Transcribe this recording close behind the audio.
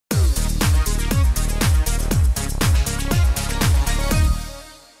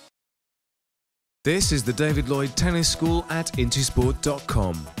This is the David Lloyd Tennis School at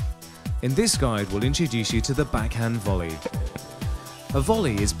intosport.com. In this guide, we'll introduce you to the backhand volley. A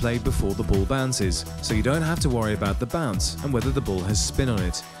volley is played before the ball bounces, so you don't have to worry about the bounce and whether the ball has spin on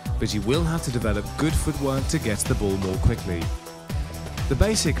it, but you will have to develop good footwork to get to the ball more quickly. The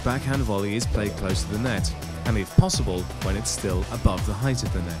basic backhand volley is played close to the net, and if possible, when it's still above the height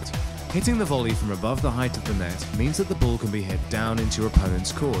of the net. Hitting the volley from above the height of the net means that the ball can be hit down into your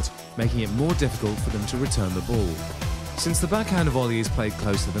opponent's court, making it more difficult for them to return the ball. Since the backhand volley is played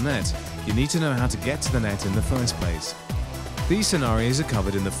close to the net, you need to know how to get to the net in the first place. These scenarios are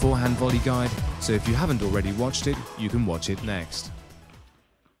covered in the forehand volley guide, so if you haven't already watched it, you can watch it next.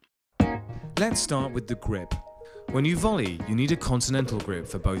 Let's start with the grip. When you volley, you need a continental grip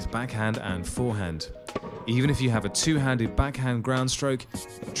for both backhand and forehand. Even if you have a two-handed backhand ground stroke,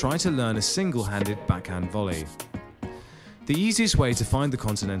 try to learn a single-handed backhand volley. The easiest way to find the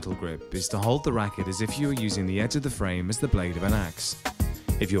continental grip is to hold the racket as if you were using the edge of the frame as the blade of an axe.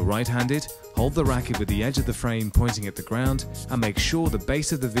 If you're right-handed, hold the racket with the edge of the frame pointing at the ground and make sure the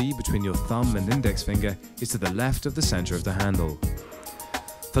base of the V between your thumb and index finger is to the left of the center of the handle.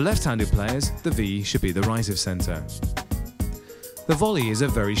 For left-handed players, the V should be the right of center. The volley is a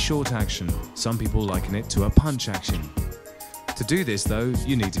very short action. Some people liken it to a punch action. To do this though,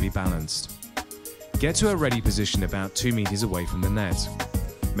 you need to be balanced. Get to a ready position about 2 meters away from the net.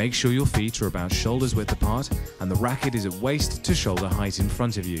 Make sure your feet are about shoulders width apart and the racket is at waist to shoulder height in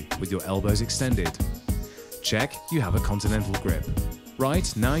front of you, with your elbows extended. Check, you have a continental grip.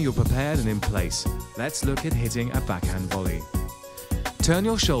 Right, now you're prepared and in place. Let's look at hitting a backhand volley. Turn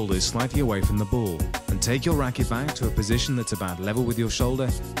your shoulders slightly away from the ball and take your racket back to a position that's about level with your shoulder,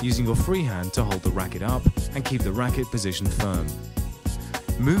 using your free hand to hold the racket up and keep the racket positioned firm.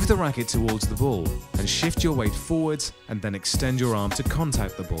 Move the racket towards the ball and shift your weight forwards and then extend your arm to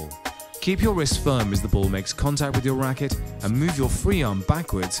contact the ball. Keep your wrist firm as the ball makes contact with your racket and move your free arm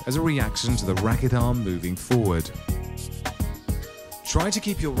backwards as a reaction to the racket arm moving forward. Try to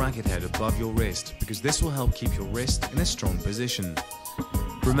keep your racket head above your wrist because this will help keep your wrist in a strong position.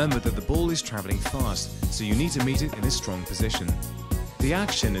 Remember that the ball is traveling fast, so you need to meet it in a strong position. The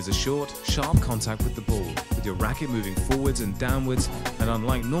action is a short, sharp contact with the ball, with your racket moving forwards and downwards, and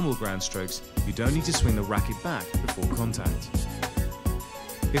unlike normal ground strokes, you don't need to swing the racket back before contact.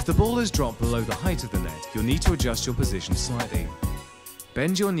 If the ball has dropped below the height of the net, you'll need to adjust your position slightly.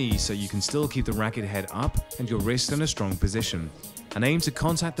 Bend your knees so you can still keep the racket head up and your wrist in a strong position, and aim to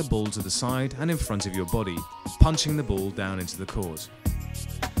contact the ball to the side and in front of your body, punching the ball down into the court.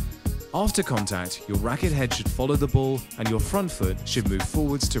 After contact, your racket head should follow the ball and your front foot should move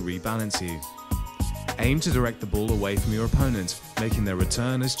forwards to rebalance you. Aim to direct the ball away from your opponent, making their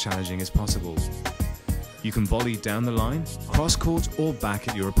return as challenging as possible. You can volley down the line, cross court or back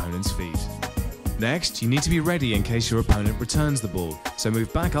at your opponent's feet. Next, you need to be ready in case your opponent returns the ball, so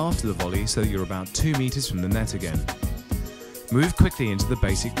move back after the volley so that you're about 2 meters from the net again. Move quickly into the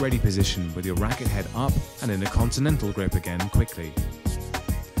basic ready position with your racket head up and in a continental grip again quickly.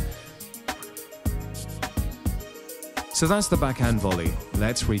 So that's the backhand volley.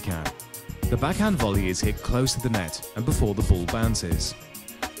 Let's recap. The backhand volley is hit close to the net and before the ball bounces.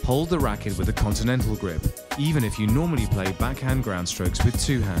 Hold the racket with a continental grip, even if you normally play backhand ground strokes with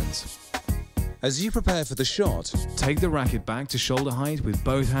two hands. As you prepare for the shot, take the racket back to shoulder height with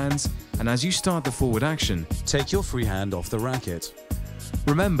both hands, and as you start the forward action, take your free hand off the racket.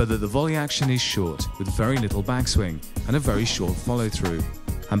 Remember that the volley action is short, with very little backswing and a very short follow-through,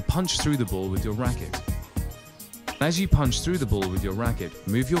 and punch through the ball with your racket. As you punch through the ball with your racket,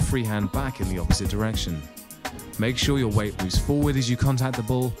 move your free hand back in the opposite direction. Make sure your weight moves forward as you contact the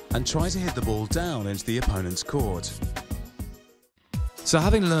ball, and try to hit the ball down into the opponent's court. So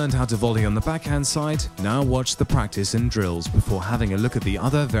having learned how to volley on the backhand side, now watch the practice and drills before having a look at the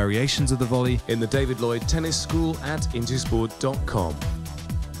other variations of the volley in the David Lloyd Tennis School at intosport.com.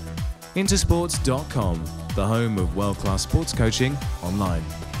 Intosport.com, the home of world-class sports coaching online.